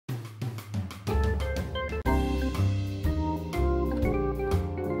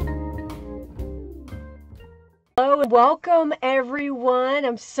Hello and welcome everyone.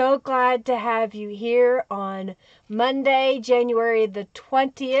 I'm so glad to have you here on Monday, January the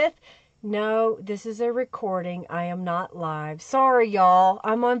 20th. No, this is a recording. I am not live. Sorry, y'all.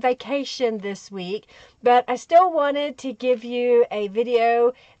 I'm on vacation this week, but I still wanted to give you a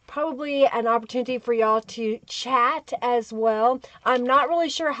video, probably an opportunity for y'all to chat as well. I'm not really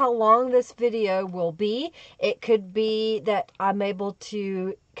sure how long this video will be. It could be that I'm able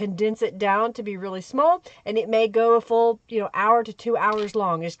to condense it down to be really small, and it may go a full hour to 2 hours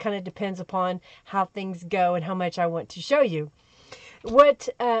long. It just kind of depends upon how things go and how much I want to show you. What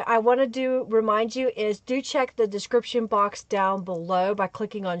I want to remind you is do check the description box down below by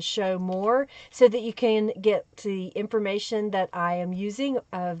clicking on show more so that you can get the information that I am using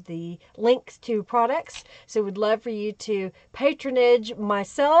of the links to products. So we'd love for you to patronage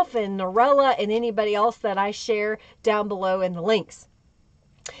myself and Norella and anybody else that I share down below in the links.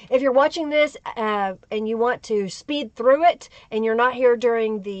 If you're watching this and you want to speed through it and you're not here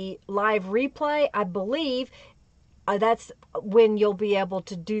during the live replay, I believe that's when you'll be able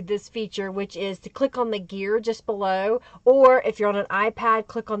to do this feature, which is to click on the gear just below, or if you're on an iPad,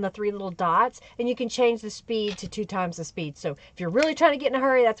 click on the 3 little dots and you can change the speed to 2 times the speed. So if you're really trying to get in a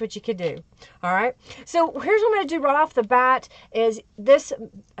hurry, that's what you could do. All right. So here's what I'm going to do right off the bat is this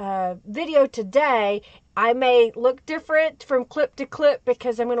video today. I may look different from clip to clip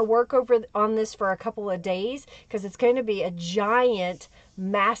because I'm going to work on this for a couple of days because it's going to be a giant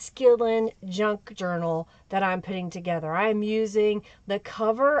masculine junk journal that I'm putting together. I'm using the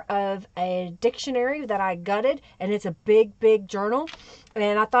cover of a dictionary that I gutted, and it's a big, big journal.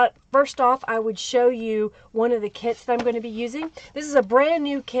 And I thought first off I would show you one of the kits that I'm going to be using. This is a brand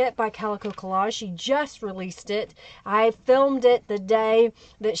new kit by Calico Collage. She just released it. I filmed it the day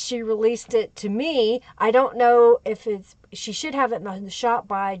that she released it to me. I don't know if she should have it in the shop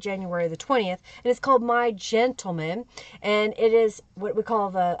by January the 20th. And it's called My Gentleman. And it is what we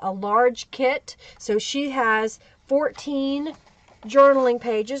call a large kit. So she has 14 journaling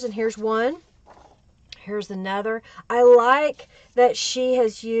pages. And here's one. Here's another. I like that she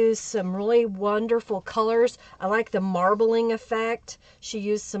has used some really wonderful colors. I like the marbling effect. She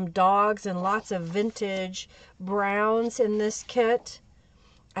used some dogs and lots of vintage browns in this kit.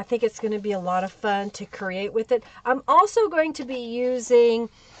 I think it's going to be a lot of fun to create with it. I'm also going to be using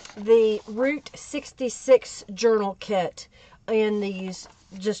the Route 66 journal kit in these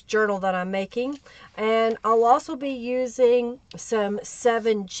journal that I'm making, and I'll also be using some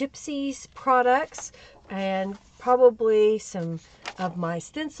 7 Gypsies products and probably some of my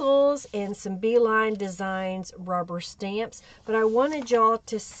stencils and some Beeline Designs rubber stamps, but I wanted y'all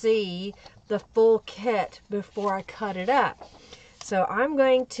to see the full kit before I cut it up. So I'm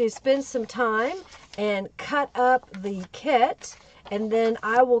going to spend some time and cut up the kit, and then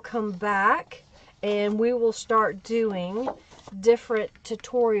I will come back and we will start doing different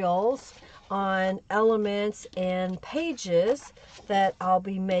tutorials on elements and pages that I'll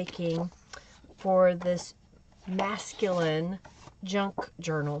be making for this masculine junk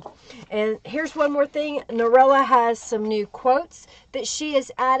journal. And here's one more thing. Norella has some new quotes that she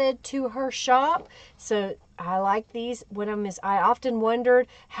has added to her shop. So I like these. One of them is, I often wondered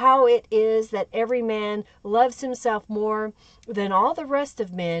how it is that every man loves himself more than all the rest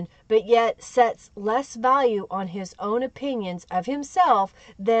of men, but yet sets less value on his own opinions of himself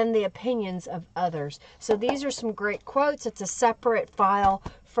than the opinions of others. So these are some great quotes. It's a separate file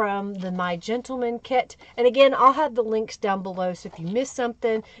from the My Gentleman kit. And again, I'll have the links down below, so if you missed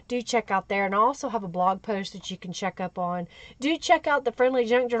something, do check out there. And I also have a blog post that you can check up on. Do check out the Friendly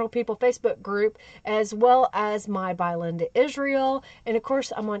Junk Journal People Facebook group, as well as my by Linda Israel. And of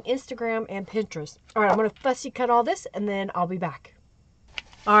course, I'm on Instagram and Pinterest. All right, I'm going to fussy cut all this, and then I'll be back.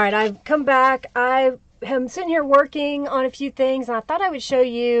 All right, I've come back. I am sitting here working on a few things, and I thought I would show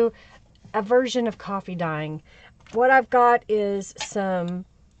you a version of coffee dyeing. What I've got is some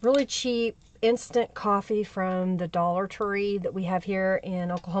really cheap instant coffee from the Dollar Tree that we have here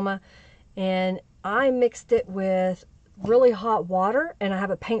in Oklahoma, and I mixed it with really hot water, and I have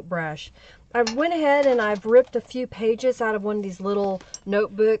a paintbrush. I went ahead and I've ripped a few pages out of one of these little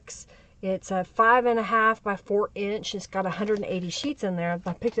notebooks. It's a 5.5 by 4 inch. It's got 180 sheets in there.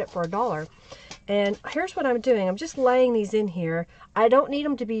 I picked it for $1. And here's what I'm doing. I'm just laying these in here. I don't need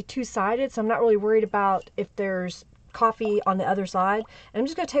them to be two-sided, so I'm not really worried about if there's coffee on the other side. And I'm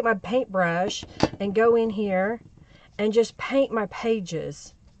just going to take my paintbrush and go in here and just paint my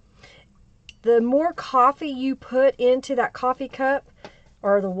pages. The more coffee you put into that coffee cup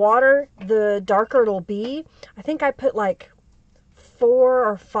or the water, the darker it'll be. I think I put like 4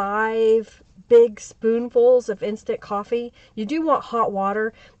 or 5 big spoonfuls of instant coffee. You do want hot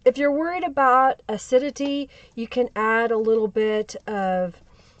water. If you're worried about acidity, you can add a little bit of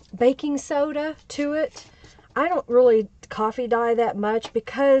baking soda to it. I don't really coffee dye that much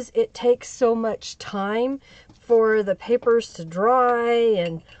because it takes so much time for the papers to dry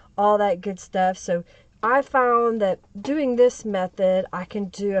and all that good stuff. So I found that doing this method, I can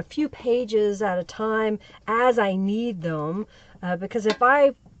do a few pages at a time as I need them. Because if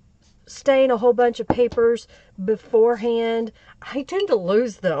I stain a whole bunch of papers beforehand, I tend to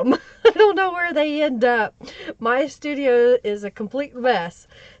lose them. I don't know where they end up. My studio is a complete mess.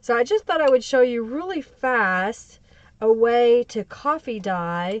 So I just thought I would show you really fast a way to coffee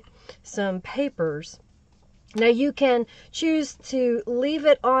dye some papers. Now you can choose to leave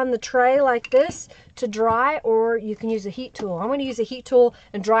it on the tray like this to dry, or you can use a heat tool. I'm going to use a heat tool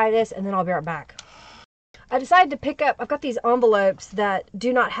and dry this, and then I'll be right back. I decided to pick up, I've got these envelopes that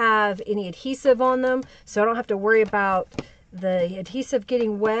do not have any adhesive on them, so I don't have to worry about the adhesive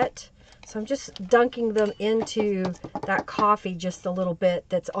getting wet. So I'm just dunking them into that coffee just a little bit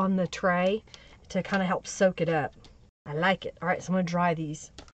that's on the tray to kind of help soak it up. I like it. All right, so I'm going to dry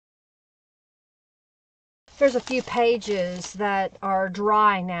these. There's a few pages that are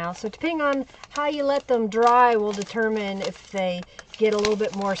dry now, so depending on how you let them dry will determine if they get a little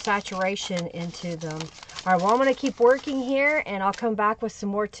bit more saturation into them. All right, well, I'm going to keep working here, and I'll come back with some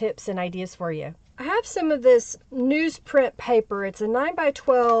more tips and ideas for you. I have some of this newsprint paper. It's a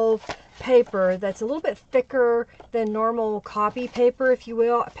 9x12 paper that's a little bit thicker than normal copy paper, if you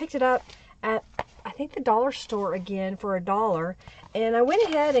will. I picked it up at, I think, the dollar store again for $1. And I went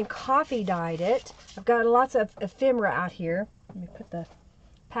ahead and coffee dyed it. I've got lots of ephemera out here. Let me put the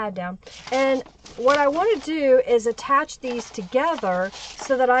pad down. And what I want to do is attach these together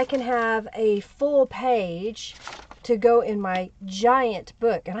so that I can have a full page to go in my giant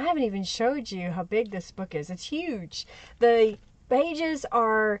book. And I haven't even showed you how big this book is. It's huge. The pages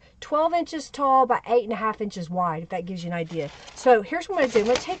are 12 inches tall by 8.5 inches wide, if that gives you an idea. So here's what I'm going to do. I'm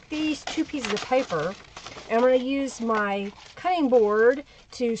going to take these two pieces of paper, and I'm going to use my cutting board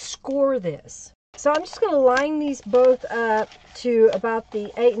to score this. So I'm just going to line these both up to about the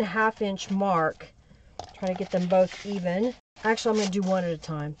 8.5 inch mark. Try to get them both even. Actually, I'm going to do one at a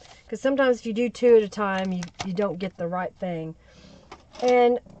time, because sometimes if you do two at a time, you don't get the right thing.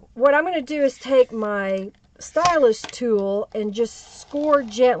 And what I'm going to do is take my stylus tool and just score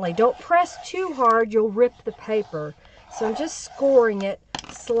gently. Don't press too hard, you'll rip the paper. So I'm just scoring it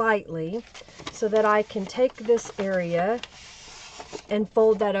slightly so that I can take this area and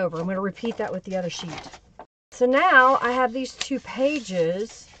fold that over. I'm going to repeat that with the other sheet. So now I have these two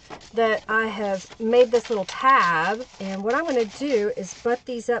pages that I have made this little tab, and what I'm going to do is butt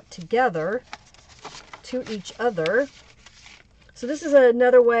these up together to each other. So this is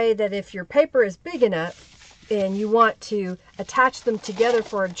another way that if your paper is big enough and you want to attach them together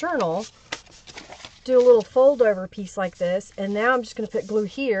for a journal, do a little fold over piece like this, and now I'm just going to put glue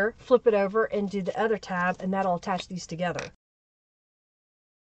here, flip it over, and do the other tab, and that'll attach these together.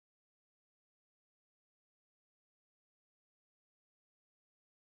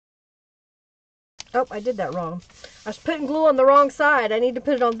 Oh, I did that wrong. I was putting glue on the wrong side. I need to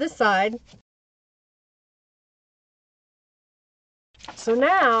put it on this side. So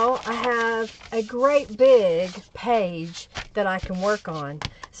now I have a great big page that I can work on.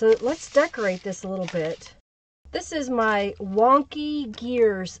 So let's decorate this a little bit. This is my Wonky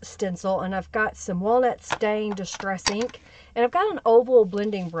Gears stencil, and I've got some walnut stain distress ink, and I've got an oval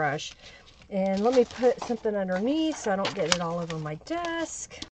blending brush. And let me put something underneath so I don't get it all over my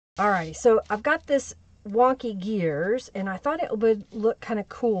desk. Alrighty, so I've got this Wonky Gears, and I thought it would look kind of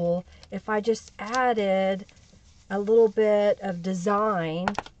cool if I just added a little bit of design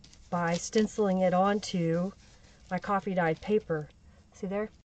by stenciling it onto my coffee dyed paper. See there?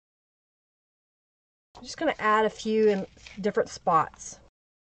 I'm just going to add a few in different spots.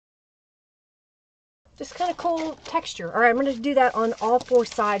 Just kind of cool texture. Alright, I'm going to do that on all four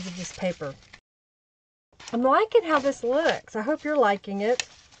sides of this paper. I'm liking how this looks. I hope you're liking it.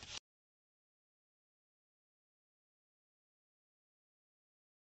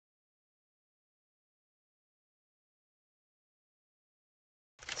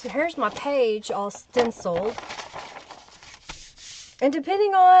 So here's my page all stenciled. And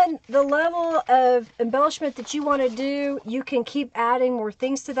depending on the level of embellishment that you want to do, you can keep adding more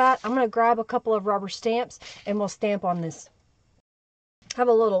things to that. I'm going to grab a couple of rubber stamps and we'll stamp on this. I have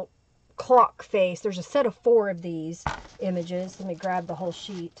a little clock face. There's a set of 4 of these images. Let me grab the whole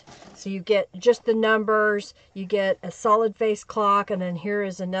sheet. So you get just the numbers, you get a solid face clock, and then here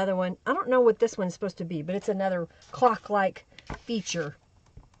is another one. I don't know what this one's supposed to be, but it's another clock-like feature.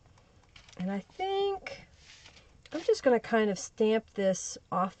 And I think I'm just going to kind of stamp this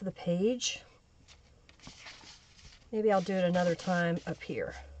off the page. Maybe I'll do it another time up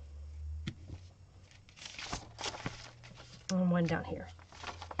here. And one down here.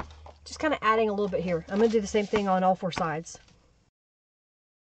 Just kind of adding a little bit here. I'm going to do the same thing on all 4 sides.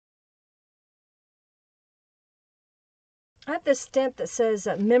 I have this stamp that says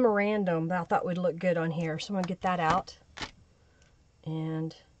memorandum that I thought would look good on here. So I'm going to get that out.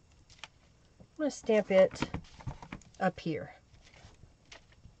 And I'm going to stamp it up here.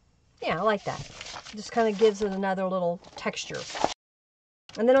 Yeah, I like that. It just kind of gives it another little texture.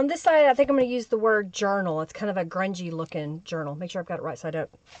 And then on this side, I think I'm going to use the word journal. It's kind of a grungy looking journal. Make sure I've got it right side up.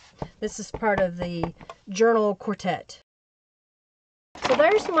 This is part of the journal quartet. So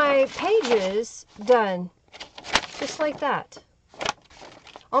there's my pages done. Just like that.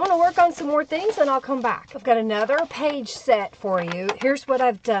 I'm going to work on some more things and I'll come back. I've got another page set for you. Here's what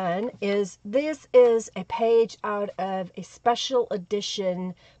I've done is this is a page out of a special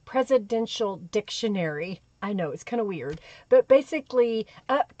edition presidential dictionary. I know it's kind of weird, but basically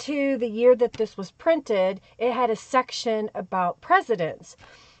up to the year that this was printed, it had a section about presidents.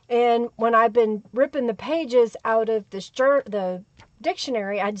 And when I've been ripping the pages out of the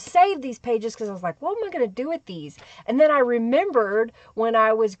dictionary, I'd saved these pages because I was like, what am I going to do with these? And then I remembered when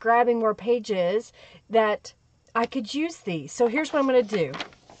I was grabbing more pages that I could use these. So here's what I'm going to do.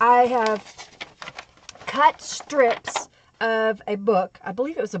 I have cut strips of a book. I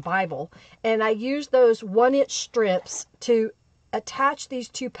believe it was a Bible. And I used those 1-inch strips to attach these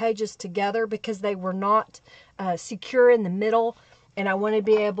 2 pages together because they were not secure in the middle. And I want to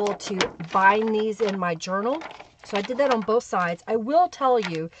be able to bind these in my journal. So I did that on both sides. I will tell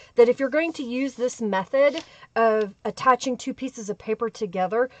you that if you're going to use this method of attaching 2 pieces of paper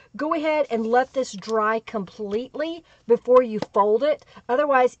together, go ahead and let this dry completely before you fold it.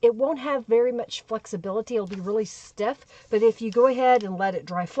 Otherwise, it won't have very much flexibility. It'll be really stiff. But if you go ahead and let it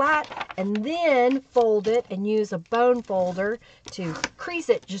dry flat and then fold it and use a bone folder to crease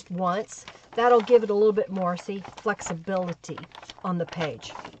it just once, that'll give it a little bit more, see, flexibility on the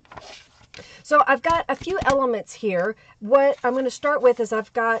page. So I've got a few elements here. What I'm going to start with is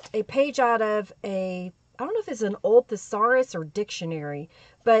I've got a page out of I don't know if it's an old thesaurus or dictionary,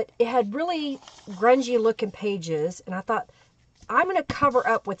 but it had really grungy looking pages. And I thought, I'm going to cover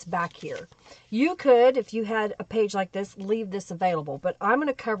up what's back here. You could, if you had a page like this, leave this available, but I'm going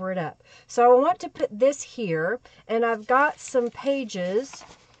to cover it up. So I want to put this here, and I've got some pages.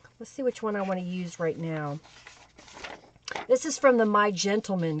 Let's see which one I want to use right now. This is from the My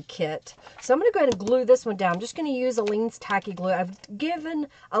Gentleman kit. So I'm going to go ahead and glue this one down. I'm just going to use Aleene's tacky glue. I've given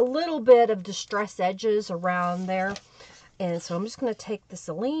a little bit of distress edges around there. And so I'm just going to take this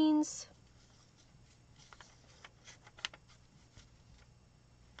Aleene's.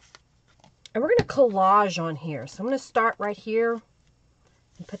 And we're going to collage on here. So I'm going to start right here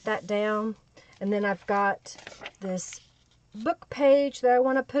and put that down. And then I've got this book page that I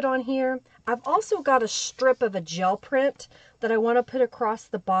want to put on here. I've also got a strip of a gel print that I want to put across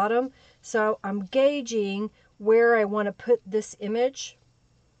the bottom. So I'm gauging where I want to put this image.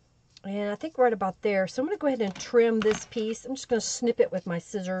 And I think right about there. So I'm going to go ahead and trim this piece. I'm just going to snip it with my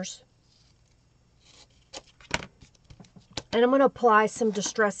scissors. And I'm going to apply some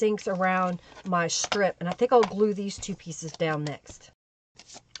distress inks around my strip. And I think I'll glue these 2 pieces down next.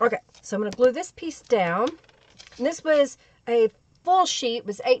 Okay, so I'm going to glue this piece down. And this was a full sheet,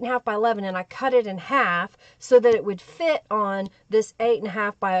 was 8.5 by 11, and I cut it in half so that it would fit on this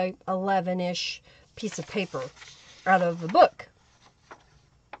 8.5 by 11-ish piece of paper out of the book.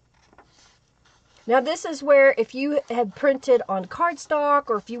 Now this is where if you had printed on cardstock,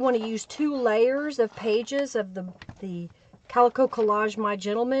 or if you want to use 2 layers of pages of the Calico Collage My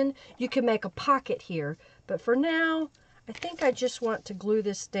Gentleman, you can make a pocket here. But for now, I think I just want to glue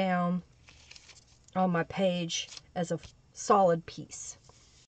this down on my page as a solid piece.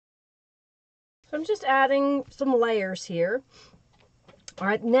 So I'm just adding some layers here. All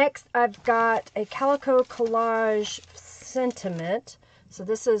right, next I've got a Calico Collage sentiment. So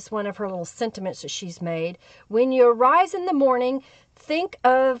this is one of her little sentiments that she's made. When you arise in the morning, think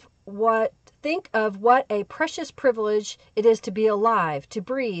of what a precious privilege it is to be alive, to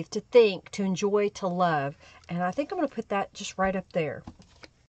breathe, to think, to enjoy, to love. And I think I'm going to put that just right up there.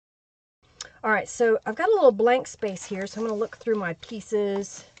 All right, so I've got a little blank space here, so I'm going to look through my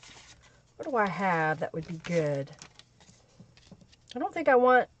pieces. What do I have that would be good? I don't think I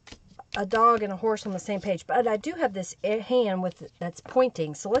want a dog and a horse on the same page, but I do have this hand that's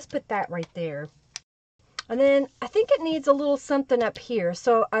pointing, so let's put that right there. And then I think it needs a little something up here.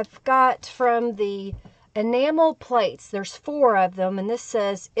 So I've got from the enamel plates. There's 4 of them, and this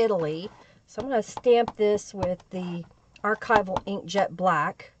says Italy. So I'm going to stamp this with the archival inkjet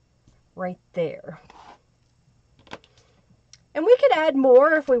black right there. And we could add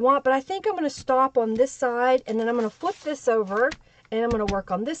more if we want, but I think I'm going to stop on this side, and then I'm going to flip this over, and I'm going to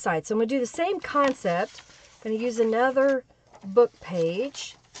work on this side. So I'm going to do the same concept. I'm going to use another book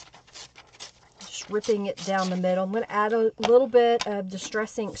page, just ripping it down the middle. I'm going to add a little bit of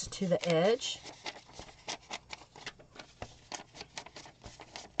distress inks to the edge.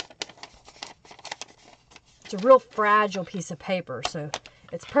 It's a real fragile piece of paper, so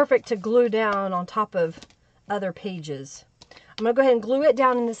it's perfect to glue down on top of other pages. I'm going to go ahead and glue it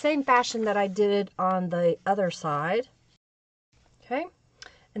down in the same fashion that I did on the other side. Okay,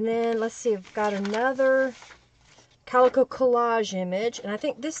 and then let's see, I've got another Calico Collage image, and I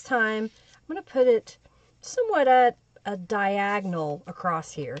think this time I'm going to put it somewhat at a diagonal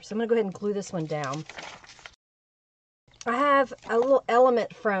across here. So I'm going to go ahead and glue this one down. I have a little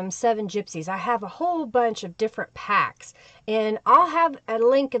element from 7 Gypsies. I have a whole bunch of different packs, and I'll have a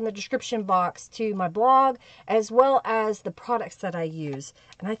link in the description box to my blog as well as the products that I use.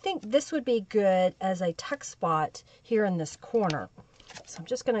 And I think this would be good as a tuck spot here in this corner. So I'm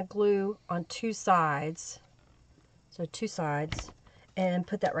just going to glue on 2 sides. So 2 sides, and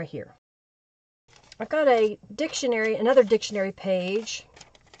put that right here. I've got a dictionary, another dictionary page.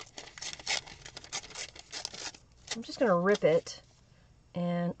 I'm just going to rip it,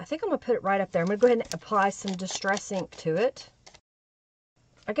 and I think I'm going to put it right up there. I'm going to go ahead and apply some distress ink to it.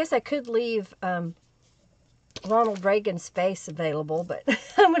 I guess I could leave Ronald Reagan's face available, but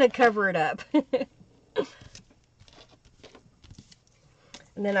I'm going to cover it up. And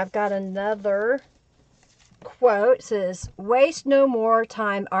then I've got another quote. It says, "Waste no more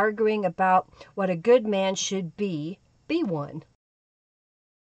time arguing about what a good man should be one."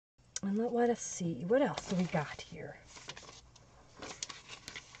 And let us see, what else do we got here?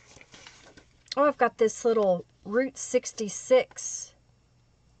 Oh, I've got this little Route 66.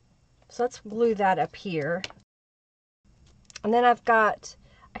 So let's glue that up here. And then I've got,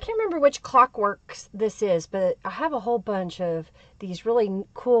 I can't remember which clockwork this is, but I have a whole bunch of these really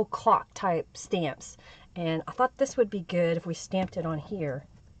cool clock type stamps. And I thought this would be good if we stamped it on here.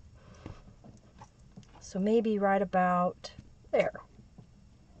 So maybe right about there.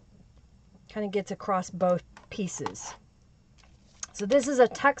 Kind of gets across both pieces. So this is a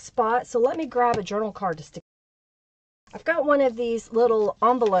tuck spot, so let me grab a journal card to stick. I've got one of these little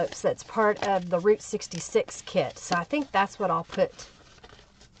envelopes that's part of the Route 66 kit, so I think that's what I'll put.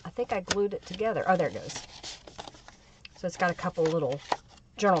 I think I glued it together. Oh, there it goes. So it's got a couple little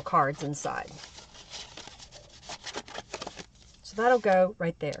journal cards inside. So that'll go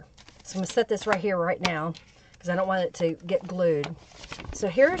right there. So I'm going to set this right here right now because I don't want it to get glued. So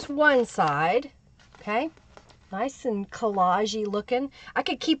here's one side, okay, nice and collage-y looking. I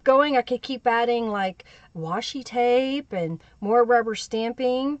could keep going. I could keep adding like washi tape and more rubber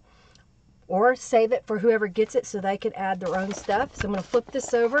stamping, or save it for whoever gets it so they could add their own stuff. So I'm going to flip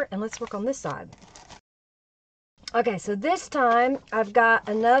this over and let's work on this side. Okay, so this time I've got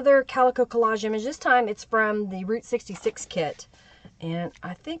another Calico Collage image. This time it's from the Route 66 kit, and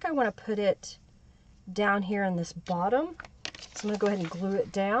I think I want to put it down here in this bottom. So I'm going to go ahead and glue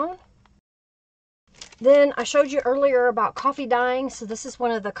it down. Then I showed you earlier about coffee dyeing. So this is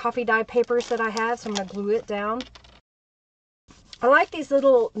one of the coffee dye papers that I have. So I'm going to glue it down. I like these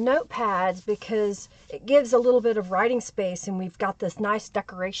little notepads because it gives a little bit of writing space, and we've got this nice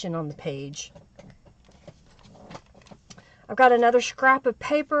decoration on the page. I've got another scrap of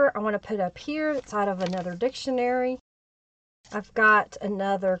paper I want to put up here. It's out of another dictionary. I've got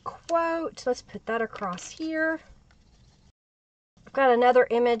another quote. Let's put that across here. I've got another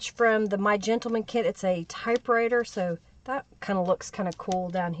image from the My Gentleman kit. It's a typewriter, so that kind of looks kind of cool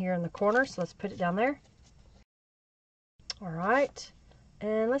down here in the corner. So let's put it down there. All right,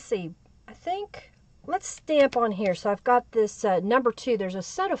 and let's see. I think let's stamp on here. So I've got this number 2. There's a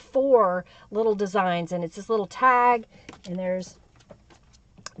set of 4 little designs, and it's this little tag, and there's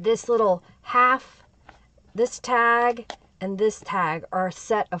this little half, this tag, and this tag are a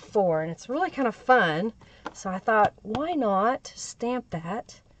set of 4, and it's really kind of fun. So I thought, why not stamp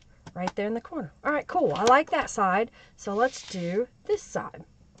that right there in the corner? All right, cool. I like that side. So let's do this side.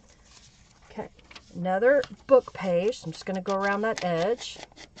 Okay, another book page. So I'm just going to go around that edge.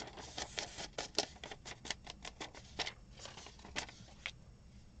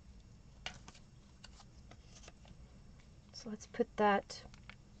 So let's put that,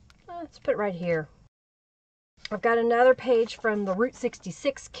 let's put it right here. I've got another page from the Route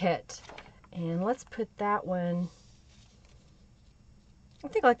 66 kit. And let's put that one I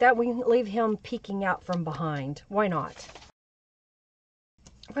think like that we can leave him peeking out from behind. Why not?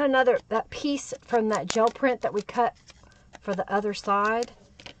 I've got that piece from that gel print that we cut for the other side.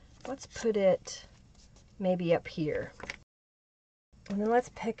 Let's put it maybe up here. And then let's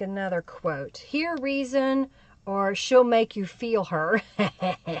pick another quote. Hear reason, or she'll make you feel her.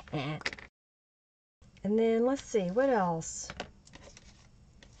 And then let's see, what else?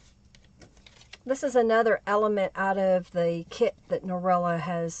 This is another element out of the kit that Norella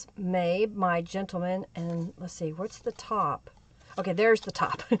has made, My Gentleman. And let's see, what's the top? Okay, there's the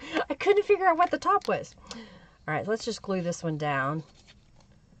top. I couldn't figure out what the top was. All right, let's just glue this one down.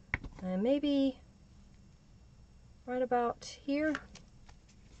 And maybe right about here.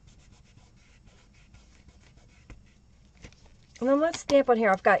 And then let's stamp on here.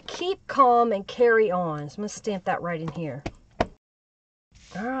 I've got keep calm and carry on. So I'm going to stamp that right in here.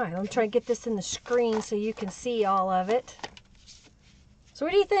 All right, I'm trying to get this in the screen so you can see all of it. So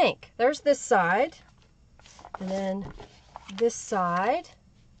what do you think? There's this side. And then this side.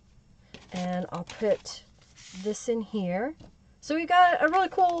 And I'll put this in here. So we got a really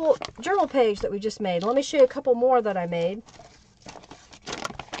cool journal page that we just made. Let me show you a couple more that I made.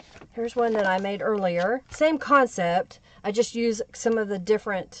 Here's one that I made earlier. Same concept. I just use some of the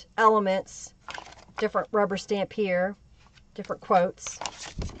different elements, different rubber stamp here, different quotes.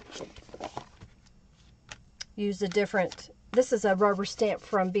 Use the different, this is a rubber stamp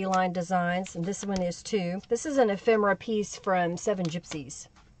from Beeline Designs, and this one is too. This is an ephemera piece from Seven Gypsies.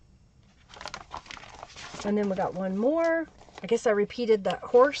 And then we got one more. I guess I repeated the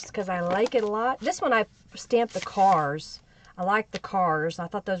horse because I like it a lot. This one I stamped the cars. I like the cars. I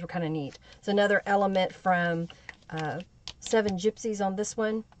thought those were kind of neat. It's another element from Seven Gypsies on this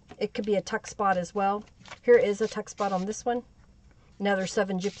one. It could be a tuck spot as well. Here is a tuck spot on this one. Another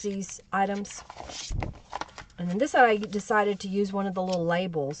Seven Gypsies items. And then this I decided to use one of the little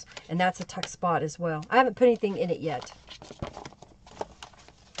labels, and that's a tuck spot as well. I haven't put anything in it yet.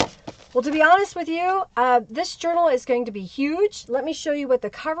 Well, to be honest with you, this journal is going to be huge. Let me show you what the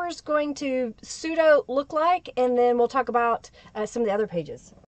cover is going to pseudo look like, and then we'll talk about some of the other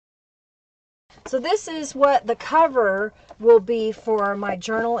pages. So this is what the cover will be for my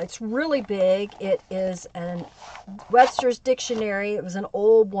journal. It's really big. It is an Webster's dictionary. It was an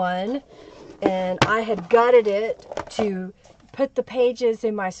old one, and I had gutted it to put the pages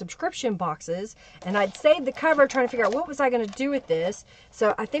in my subscription boxes, and I'd saved the cover trying to figure out what was I going to do with this.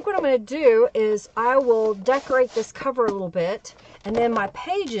 So I think what I'm going to do is I will decorate this cover a little bit, and then my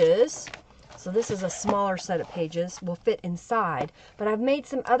pages, so this is a smaller set of pages, will fit inside. But I've made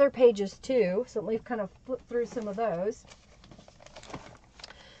some other pages too, so let me kind of flip through some of those.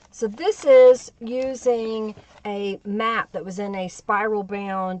 So this is using a map that was in a spiral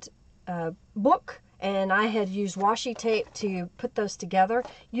bound book, and I had used washi tape to put those together.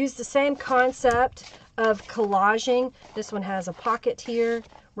 Used the same concept of collaging. This one has a pocket here,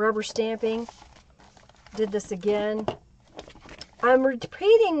 rubber stamping. Did this again. I'm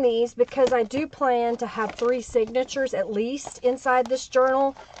repeating these because I do plan to have 3 signatures at least inside this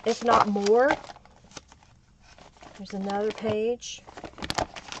journal, if not more. There's another page.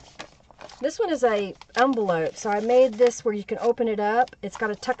 This one is a envelope, so I made this where you can open it up. It's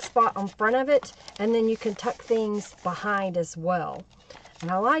got a tuck spot on front of it, and then you can tuck things behind as well. And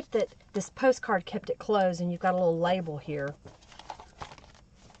I like that this postcard kept it closed, and you've got a little label here.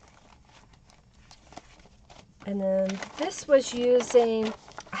 And then this was using,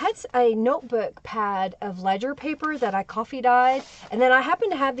 I had a notebook pad of ledger paper that I coffee dyed, and then I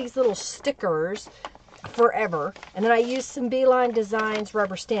happened to have these little stickers forever, and then I used some Beeline Designs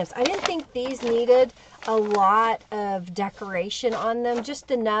rubber stamps. I didn't think these needed a lot of decoration on them,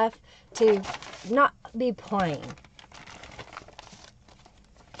 just enough to not be plain.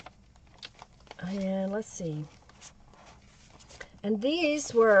 And let's see. And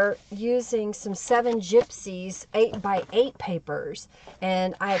these were using some Seven Gypsies 8x8 papers,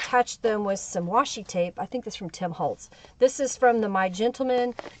 and I attached them with some washi tape. I think this is from Tim Holtz. This is from the My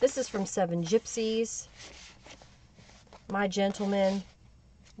Gentleman. This is from Seven Gypsies. My Gentleman.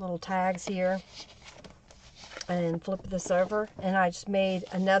 Little tags here. And flip this over. And I just made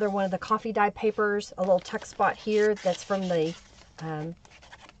another one of the coffee dye papers. A little tuck spot here. That's from the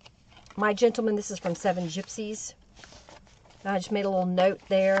My Gentleman. This is from Seven Gypsies. I just made a little note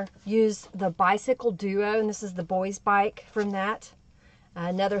there. Used the Bicycle Duo, and this is the boys' bike from that.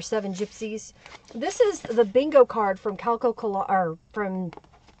 Another Seven Gypsies. This is the bingo card from Calico Collage, or from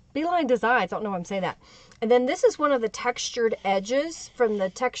Beeline Designs. I don't know why I'm saying that. And then this is one of the textured edges from the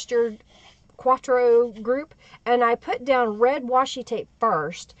Textured Quattro group. And I put down red washi tape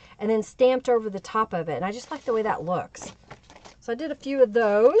first, and then stamped over the top of it. And I just like the way that looks. So I did a few of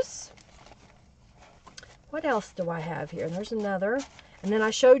those. What else do I have here? There's another. And then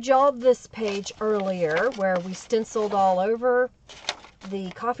I showed y'all this page earlier where we stenciled all over the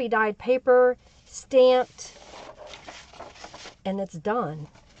coffee dyed paper, stamped, and it's done.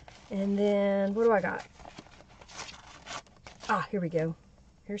 And then what do I got? Ah, here we go.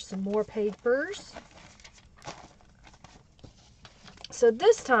 Here's some more papers. So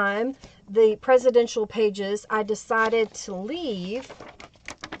this time, the presidential pages, I decided to leave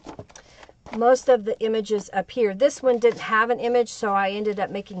most of the images up here. This one didn't have an image, so I ended up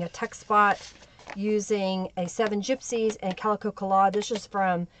making a text spot using a 7 Gypsies and Calico Collage. This is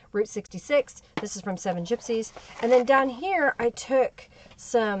from Route 66. This is from 7 Gypsies. And then down here, I took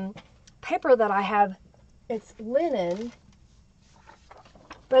some paper that I have. It's linen,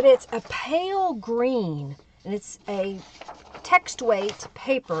 but it's a pale green, and it's a text weight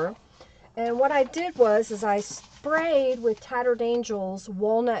paper. And what I did was I sprayed with Tattered Angels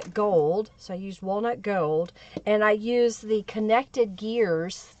Walnut Gold. So I used Walnut Gold, and I used the Connected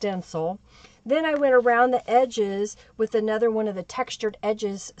Gears stencil. Then I went around the edges with another one of the Textured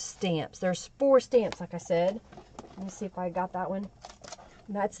Edges stamps. There's 4 stamps, like I said. Let me see if I got that one.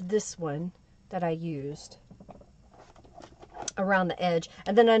 And that's this one that I used around the edge.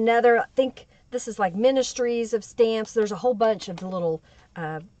 And then another, I think this is like Ministries of stamps. There's a whole bunch of the little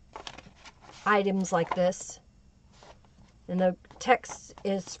items like this. And the text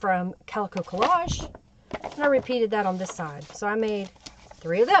is from Calico Collage. And I repeated that on this side. So I made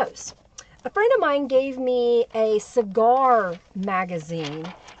 3 of those. A friend of mine gave me a cigar magazine,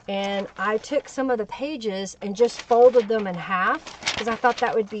 and I took some of the pages and just folded them in half because I thought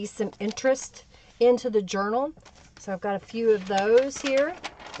that would be some interest into the journal. So I've got a few of those here.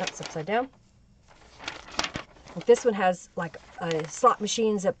 That's upside down. This one has like slot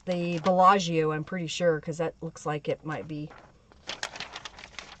machines at the Bellagio, I'm pretty sure, because that looks like it might be.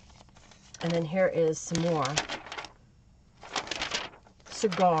 And then here is some more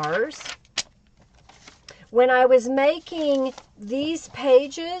cigars. When I was making these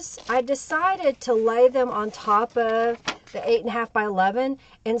pages, I decided to lay them on top of the 8.5 by 11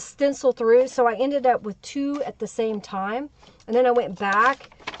 and stencil through. So I ended up with 2 at the same time. And then I went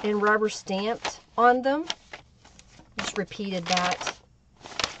back and rubber stamped on them. Just repeated that.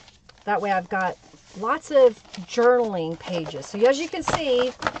 That way I've got lots of journaling pages. So as you can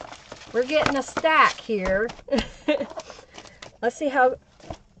see, we're getting a stack here. Let's see how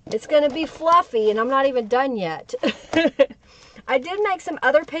it's going to be fluffy, and I'm not even done yet. I did make some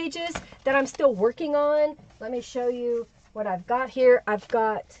other pages that I'm still working on. Let me show you what I've got here. I've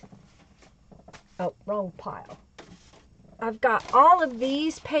got, oh, wrong pile. I've got all of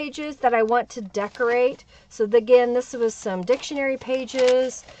these pages that I want to decorate. So again, this was some dictionary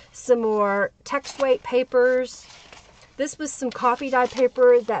pages, some more text weight papers. This was some coffee dye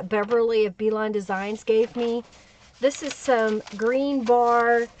paper that Beverly of Beeline Designs gave me. This is some green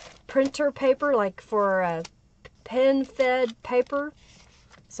bar printer paper, like for pen fed paper.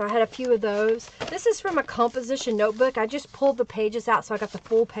 So I had a few of those. This is from a composition notebook. I just pulled the pages out so I got the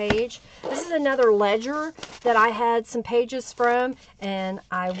full page. This is another ledger that I had some pages from, and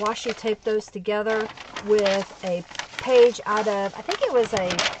I washi taped those together with a page out of, I think it was a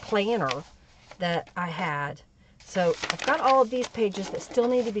planner that I had. So I've got all of these pages that still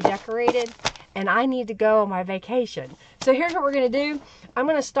need to be decorated, and I need to go on my vacation. So here's what we're going to do. I'm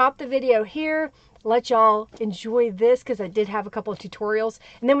going to stop the video here, let y'all enjoy this because I did have a couple of tutorials.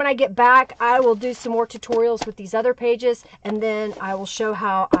 And then when I get back, I will do some more tutorials with these other pages, and then I will show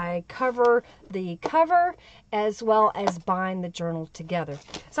how I cover the cover as well as bind the journal together.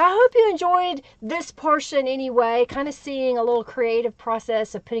 So I hope you enjoyed this portion anyway, kind of seeing a little creative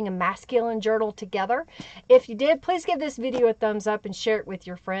process of putting a masculine journal together. If you did, please give this video a thumbs up and share it with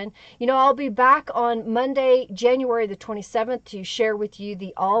your friend. You know, I'll be back on Monday, January the 27th to share with you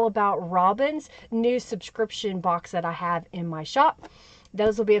the All About Robins new subscription box that I have in my shop.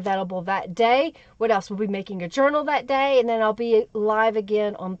 Those will be available that day. What else? We'll be making a journal that day, and then I'll be live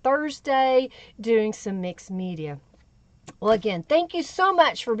again on Thursday doing some mixed media. Well, again, thank you so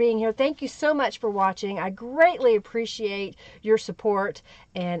much for being here. Thank you so much for watching. I greatly appreciate your support,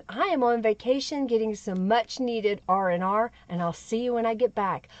 and I am on vacation getting some much needed R&R, and I'll see you when I get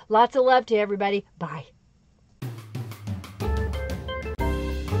back. Lots of love to everybody. Bye.